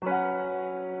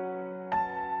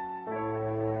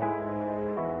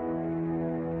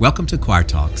Welcome to Choir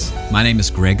Talks. My name is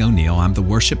Greg O'Neill. I'm the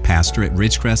worship pastor at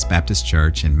Ridgecrest Baptist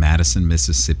Church in Madison,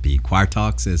 Mississippi. Choir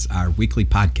Talks is our weekly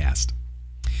podcast.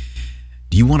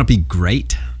 Do you want to be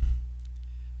great?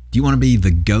 Do you want to be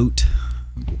the GOAT,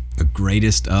 the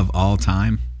greatest of all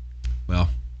time? Well,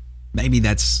 maybe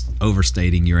that's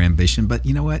overstating your ambition, but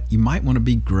you know what? You might want to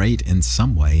be great in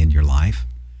some way in your life.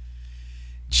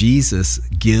 Jesus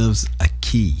gives a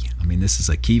key. This is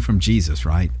a key from Jesus,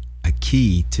 right? A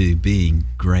key to being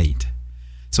great.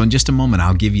 So in just a moment,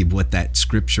 I'll give you what that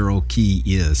scriptural key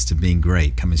is to being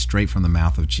great, coming straight from the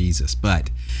mouth of Jesus. But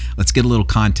let's get a little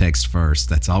context first.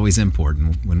 That's always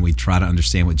important when we try to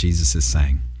understand what Jesus is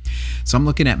saying. So I'm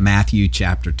looking at Matthew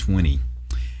chapter 20.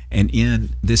 And in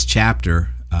this chapter,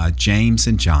 James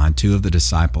and John, two of the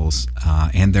disciples,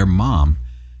 and their mom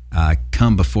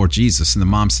come before Jesus. And the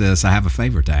mom says, I have a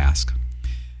favor to ask.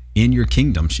 In your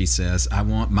kingdom, she says, I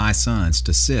want my sons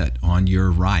to sit on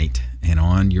your right and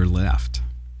on your left.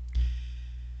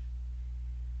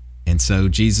 And so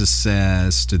Jesus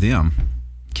says to them,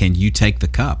 can you take the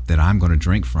cup that I'm going to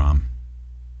drink from?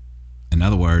 In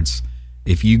other words,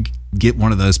 if you get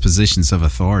one of those positions of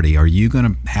authority, are you going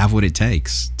to have what it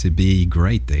takes to be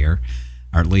great there?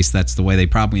 Or at least that's the way they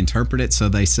probably interpret it. So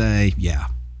they say, yeah,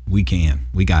 we can.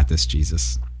 We got this,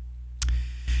 Jesus.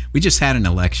 We just had an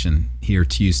election here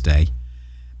Tuesday.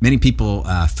 Many people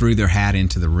threw their hat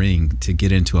into the ring to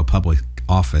get into a public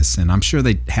office, and I'm sure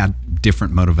they had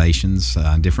different motivations,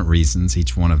 different reasons,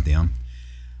 each one of them.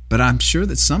 But I'm sure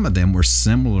that some of them were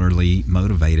similarly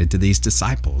motivated to these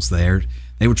disciples. They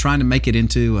were trying to make it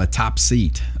into a top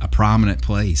seat, a prominent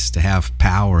place, to have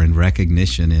power and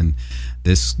recognition in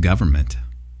this government.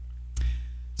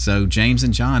 So James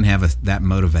and John have that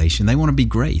motivation. They want to be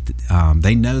great.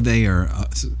 They know they are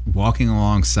walking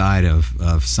alongside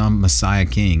of some Messiah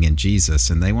King in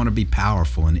Jesus, and they want to be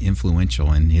powerful and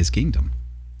influential in his kingdom.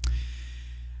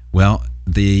 Well,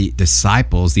 the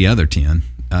disciples, the other 10,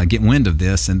 get wind of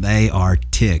this, and they are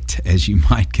ticked, as you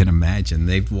might can imagine.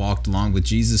 They've walked along with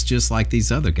Jesus just like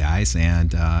these other guys,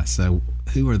 and so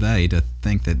who are they to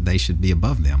think that they should be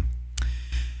above them?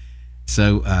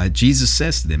 So Jesus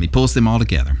says to them, he pulls them all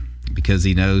together because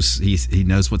he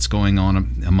knows what's going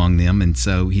on among them. And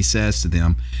so he says to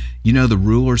them, you know, the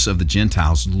rulers of the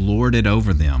Gentiles lord it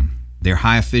over them. Their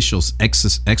high officials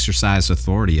exercise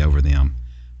authority over them.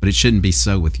 But it shouldn't be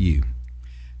so with you.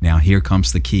 Now here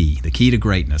comes the key to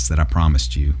greatness that I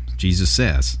promised you. Jesus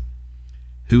says,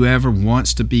 whoever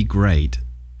wants to be great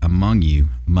among you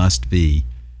must be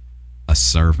a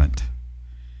servant.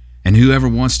 And whoever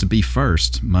wants to be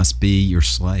first must be your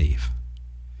slave.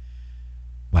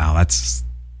 Wow, that's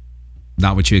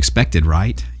not what you expected,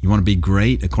 right? You want to be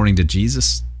great according to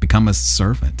Jesus? Become a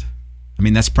servant.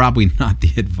 That's probably not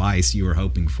the advice you were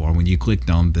hoping for when you clicked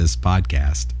on this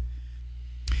podcast.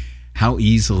 How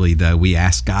easily, though, we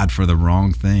ask God for the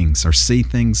wrong things or see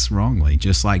things wrongly,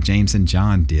 just like James and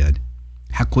John did.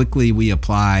 How quickly we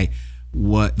apply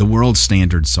what the world's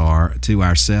standards are to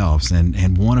ourselves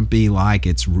and want to be like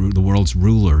the world's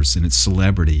rulers and its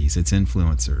celebrities, its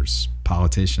influencers,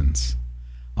 politicians,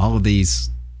 all of these,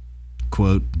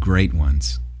 quote, great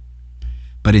ones.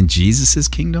 But in Jesus'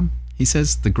 kingdom, he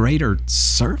says the great are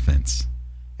servants.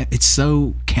 It's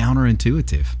so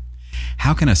counterintuitive.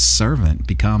 How can a servant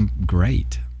become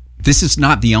great? This is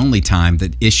not the only time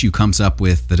that issue comes up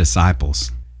with the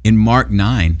disciples. In Mark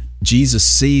 9, Jesus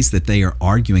sees that they are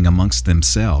arguing amongst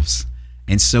themselves,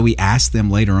 and so he asks them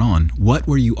later on, what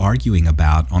were you arguing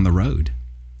about on the road?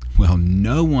 Well,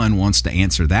 no one wants to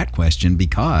answer that question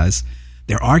because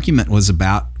their argument was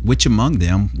about which among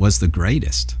them was the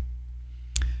greatest.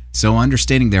 So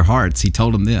understanding their hearts, he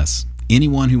told them this,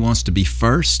 anyone who wants to be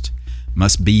first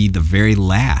must be the very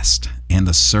last and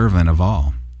the servant of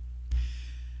all.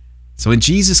 So in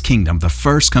Jesus' kingdom, the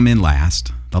first come in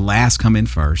last, the last come in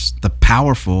first. The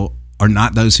powerful are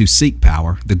not those who seek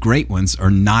power. The great ones are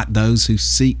not those who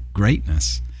seek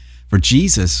greatness. For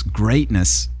Jesus,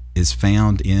 greatness is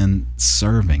found in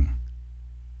serving.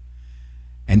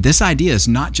 And this idea is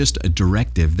not just a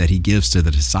directive that he gives to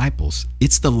the disciples.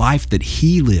 It's the life that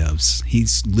he lives. He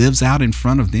lives out in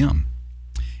front of them.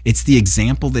 It's the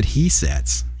example that he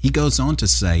sets. He goes on to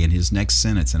say in his next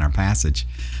sentence in our passage,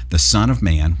 the Son of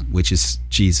Man, which is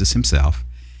Jesus himself,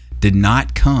 did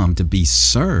not come to be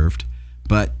served,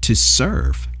 but to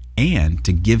serve and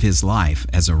to give his life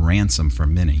as a ransom for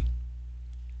many.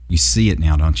 You see it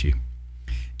now, don't you?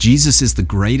 Jesus is the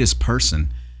greatest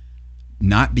person,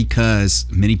 not because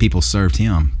many people served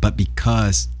him, but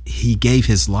because he gave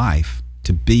his life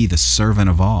to be the servant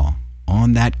of all.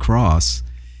 On that cross,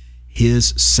 his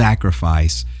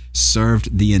sacrifice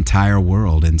served the entire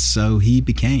world, and so he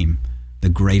became the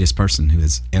greatest person who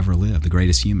has ever lived, the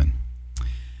greatest human.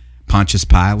 Pontius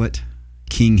Pilate,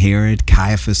 King Herod,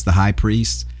 Caiaphas the high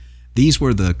priest, these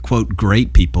were the, quote,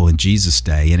 great people in Jesus'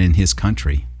 day and in his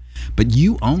country. But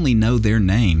you only know their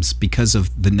names because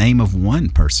of the name of one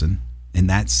person, and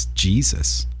that's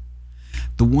Jesus.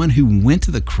 The one who went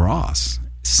to the cross,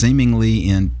 seemingly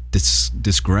in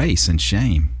disgrace and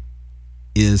shame,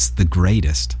 is the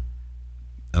greatest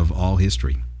of all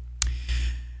history.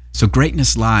 So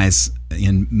greatness lies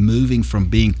in moving from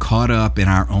being caught up in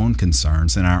our own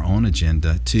concerns and our own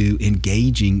agenda to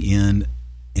engaging in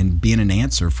and being an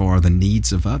answer for the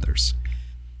needs of others.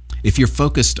 If you're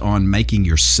focused on making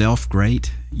yourself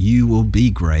great, you will be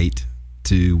great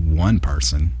to one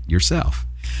person, yourself.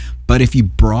 But if you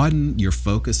broaden your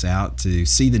focus out to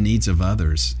see the needs of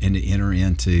others and to enter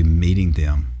into meeting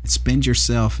them, spend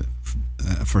yourself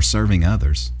for serving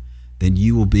others, then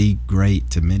you will be great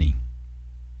to many.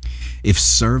 If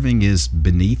serving is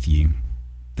beneath you,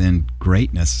 then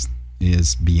greatness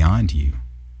is beyond you.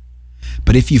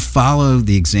 But if you follow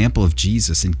the example of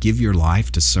Jesus and give your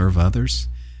life to serve others,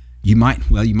 you might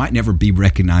never be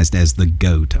recognized as the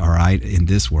GOAT, all right, in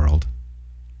this world,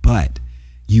 but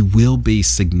you will be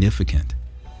significant.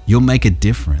 You'll make a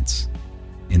difference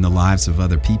in the lives of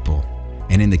other people,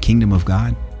 and in the kingdom of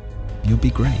God, you'll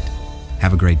be great.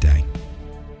 Have a great day.